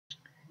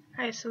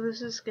Hi, so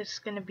this is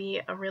just going to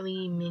be a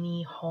really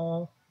mini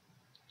haul.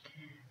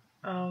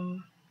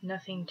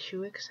 Nothing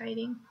too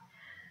exciting.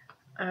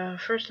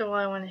 First of all,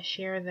 I want to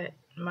share that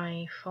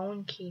my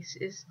phone case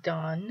is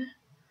done.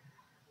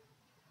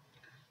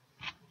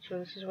 So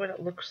this is what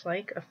it looks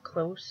like up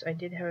close. I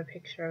did have a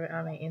picture of it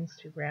on my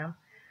Instagram,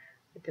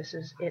 but this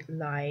is it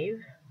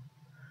live.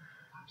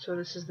 So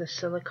this is the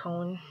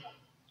silicone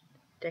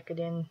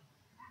Decoden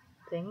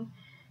thing,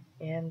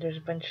 and there's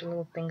a bunch of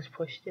little things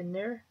pushed in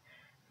there.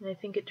 And I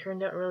think it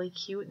turned out really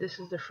cute. This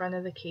is the front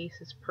of the case.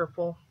 It's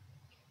purple.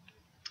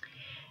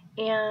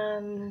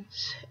 And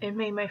it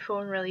made my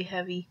phone really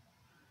heavy.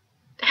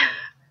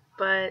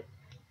 But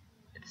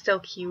it's still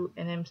cute,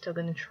 and I'm still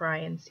going to try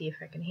and see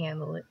if I can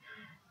handle it.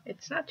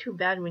 It's not too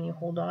bad when you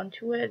hold on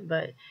to it,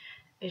 but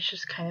it's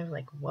just kind of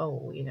like,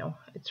 whoa, you know.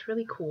 It's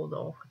really cool,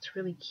 though. It's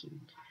really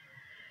cute.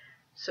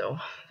 So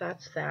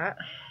that's that.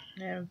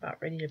 I'm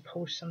about ready to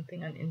post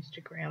something on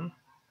Instagram.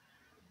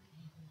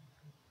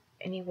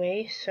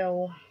 Anyway,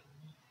 so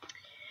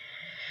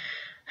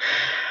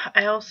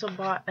I also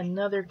bought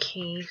another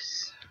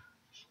case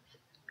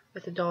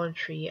at the Dollar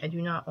Tree. I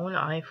do not own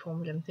an iPhone,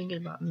 but I'm thinking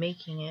about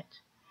making it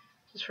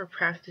just for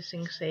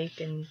practicing sake.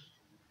 And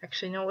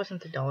actually, no, it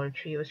wasn't the Dollar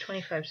Tree. It was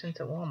 25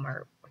 cents at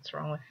Walmart. What's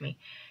wrong with me?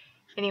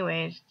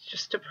 Anyway,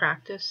 just to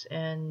practice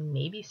and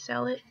maybe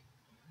sell it.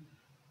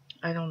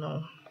 I don't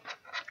know.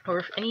 Or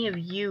if any of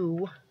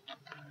you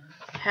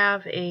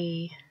have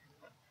a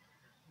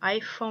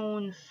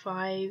iPhone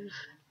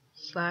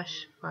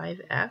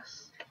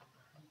 5/5S,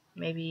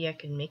 maybe I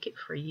can make it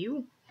for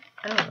you.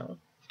 I don't know.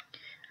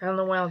 I don't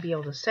know when I'll be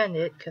able to send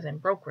it because I'm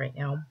broke right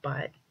now,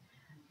 but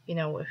you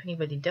know, if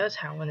anybody does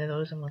have one of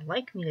those and would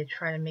like me to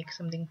try to make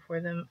something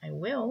for them, I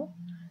will.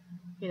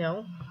 You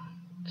know,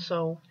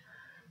 so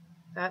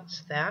that's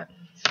that.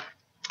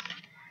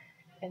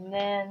 And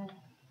then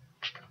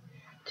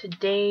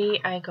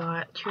today I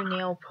got 2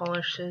 nail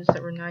polishes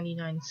that were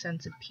 99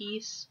 cents a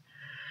piece,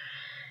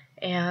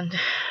 and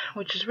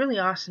which is really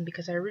awesome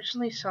because I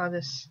originally saw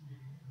this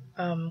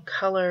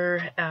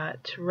color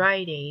at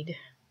Rite Aid,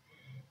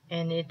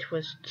 and it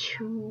was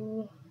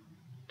two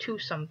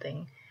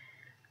something,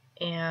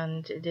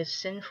 and it is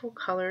Sinful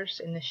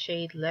Colors in the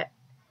shade Let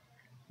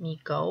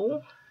Me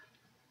Go,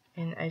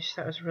 and I just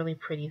thought it was really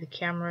pretty. The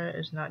camera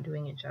is not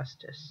doing it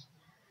justice,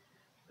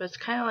 but it's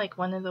kind of like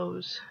one of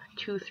those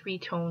 2-3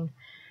 tone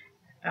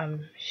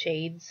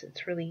shades.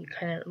 It's really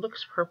kind of, it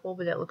looks purple,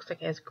 but it looks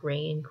like it has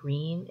gray and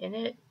green in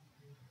it.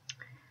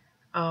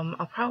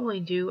 I'll probably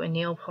do a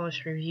nail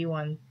polish review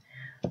on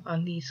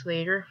these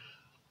later.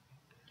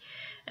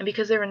 And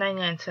because they were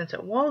 99 cents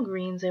at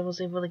Walgreens, I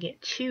was able to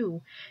get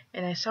 2.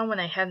 And I saw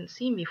one I hadn't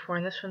seen before,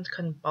 and this one's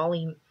called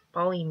Bali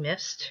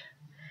Mist.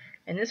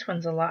 And this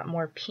one's a lot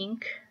more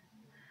pink,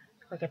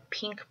 like a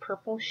pink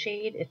purple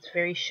shade. It's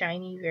very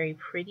shiny, very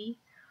pretty.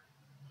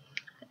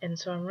 And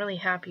so I'm really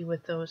happy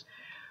with those.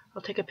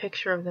 I'll take a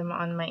picture of them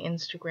on my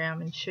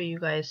Instagram and show you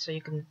guys so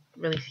you can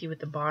really see what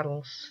the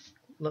bottles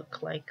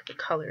look like, the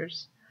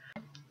colors.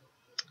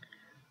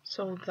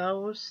 So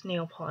those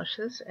nail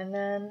polishes. And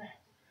then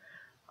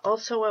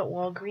also at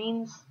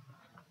Walgreens,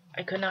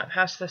 I could not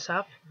pass this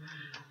up.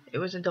 It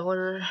was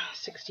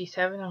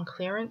 $1.67 on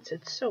clearance.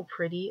 It's so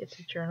pretty. It's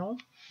a journal.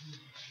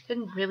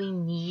 Didn't really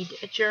need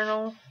a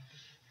journal,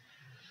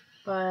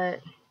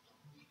 but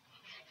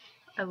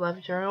I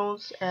love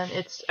journals, and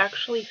it's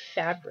actually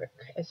fabric.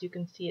 As you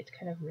can see, it's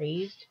kind of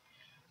raised.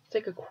 It's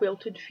like a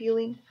quilted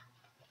feeling,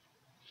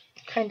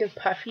 kind of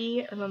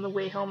puffy. And on the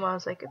way home, I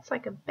was like, it's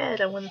like a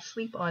bed. I want to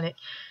sleep on it,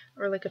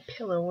 or like a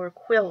pillow or a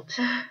quilt.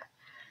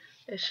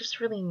 It's just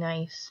really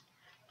nice.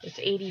 It's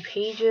 80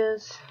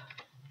 pages,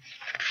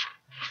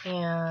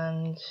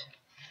 and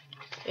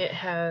it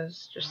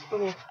has just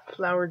little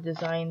flower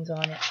designs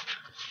on it.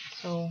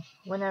 So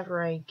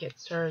whenever I get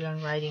started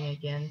on writing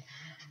again,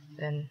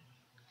 then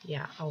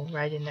yeah, I'll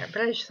write in there.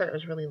 But I just thought it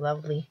was really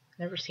lovely.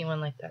 Never seen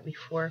one like that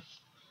before.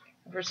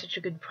 For such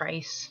a good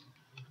price.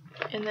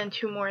 And then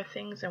 2 more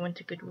things. I went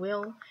to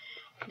Goodwill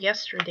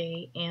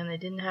yesterday and I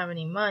didn't have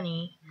any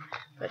money,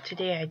 but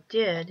today I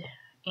did.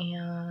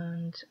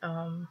 And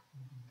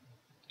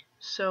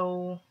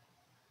so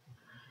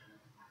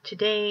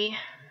today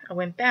I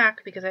went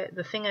back because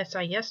the thing I saw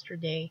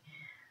yesterday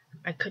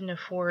I couldn't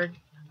afford.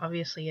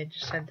 Obviously, I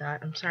just said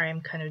that. I'm sorry,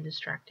 I'm kind of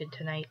distracted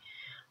tonight.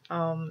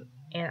 And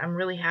I'm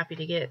really happy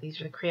to get it. These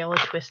are the Crayola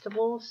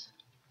Twistables.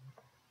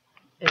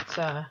 It's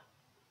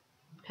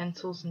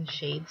pencils and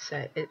shade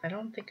set. I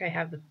don't think I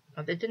have it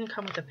didn't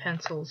come with the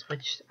pencils,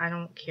 which I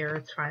don't care.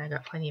 It's fine. I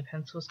got plenty of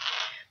pencils.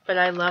 But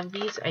I love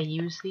these. I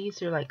use these.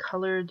 They're like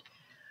colored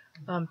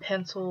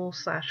pencil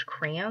 /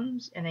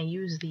 crayons, and I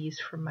use these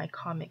for my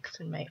comics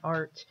and my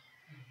art.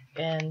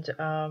 And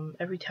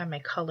every time I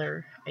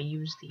color, I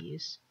use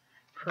these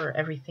for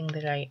everything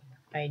that I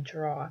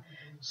draw.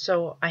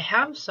 So I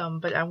have some,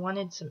 but I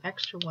wanted some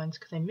extra ones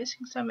because I'm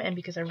missing some, and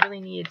because I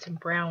really needed some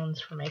browns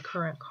for my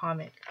current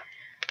comic.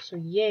 So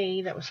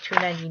yay, that was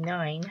 $2.99.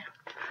 I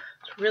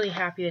was really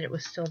happy that it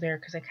was still there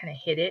because I kind of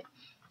hid it.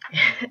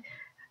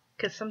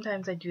 because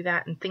sometimes I do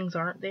that and things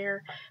aren't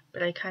there,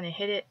 but I kind of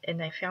hit it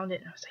and I found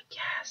it and I was like,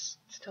 yes,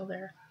 it's still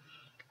there.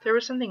 There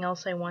was something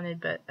else I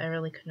wanted, but I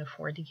really couldn't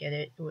afford to get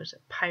it. It was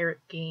a pirate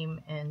game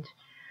and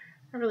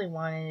I really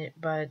wanted it,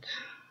 but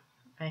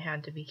I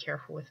had to be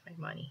careful with my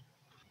money.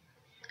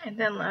 And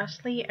then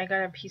lastly, I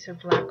got a piece of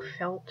black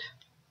felt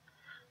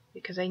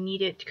because I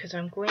need it because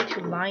I'm going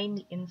to line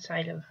the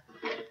inside of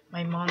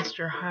my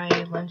Monster High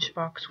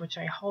lunchbox, which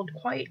I hauled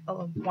quite a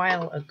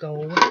while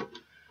ago.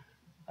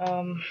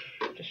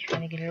 Just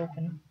trying to get it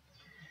open.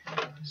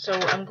 So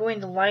I'm going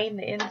to line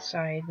the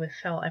inside with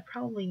felt. I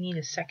probably need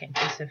a second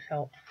piece of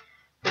felt.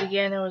 But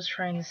again, I was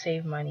trying to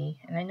save money.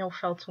 And I know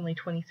felt's only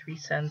 23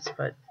 cents,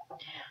 but,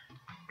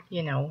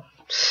 you know,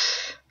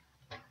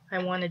 I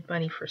wanted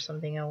money for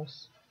something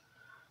else.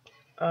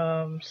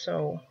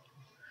 So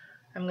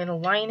I'm going to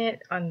line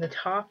it on the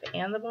top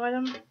and the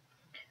bottom.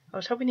 I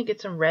was hoping to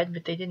get some red,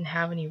 but they didn't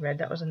have any red.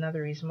 That was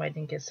another reason why I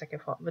didn't get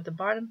second felt. But the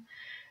bottom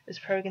is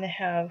probably going to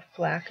have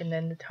black, and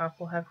then the top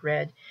will have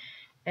red.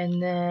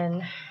 And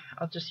then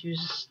I'll just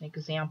use an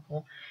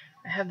example.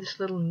 I have this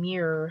little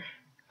mirror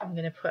I'm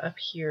going to put up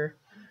here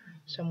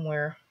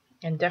somewhere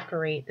and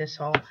decorate this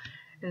all.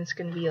 And it's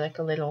going to be like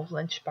a little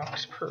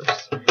lunchbox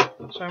purse.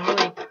 So I'm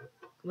really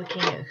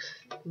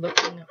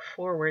looking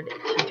forward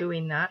to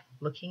doing that.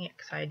 Looking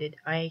excited.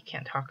 I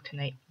can't talk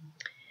tonight.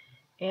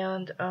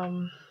 And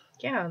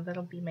yeah,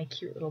 that'll be my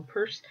cute little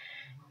purse.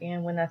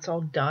 And when that's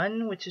all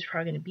done, which is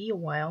probably going to be a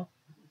while,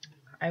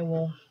 I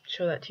will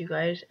show that to you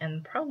guys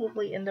and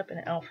probably end up in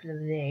an outfit of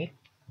the day.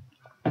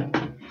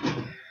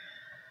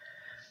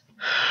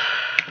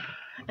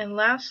 And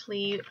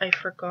lastly, I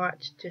forgot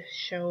to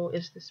show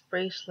is this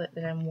bracelet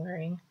that I'm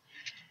wearing.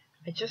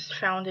 I just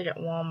found it at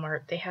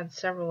Walmart. They had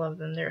several of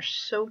them. They're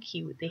so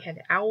cute. They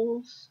had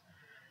owls,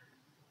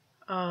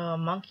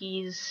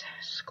 monkeys,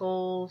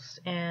 skulls,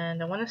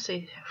 and I want to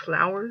say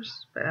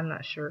flowers, but I'm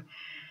not sure.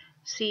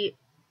 See,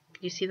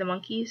 you see the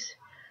monkeys?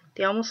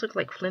 They almost look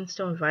like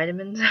Flintstone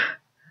vitamins.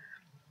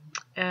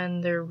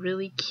 And they're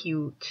really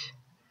cute.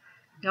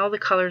 And all the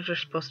colors are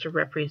supposed to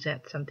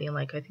represent something.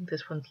 Like, I think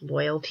this one's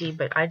loyalty,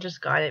 but I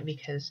just got it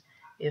because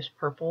it was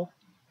purple.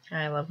 And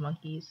I love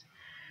monkeys.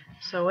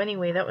 So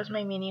anyway, that was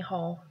my mini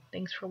haul.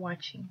 Thanks for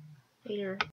watching. Later.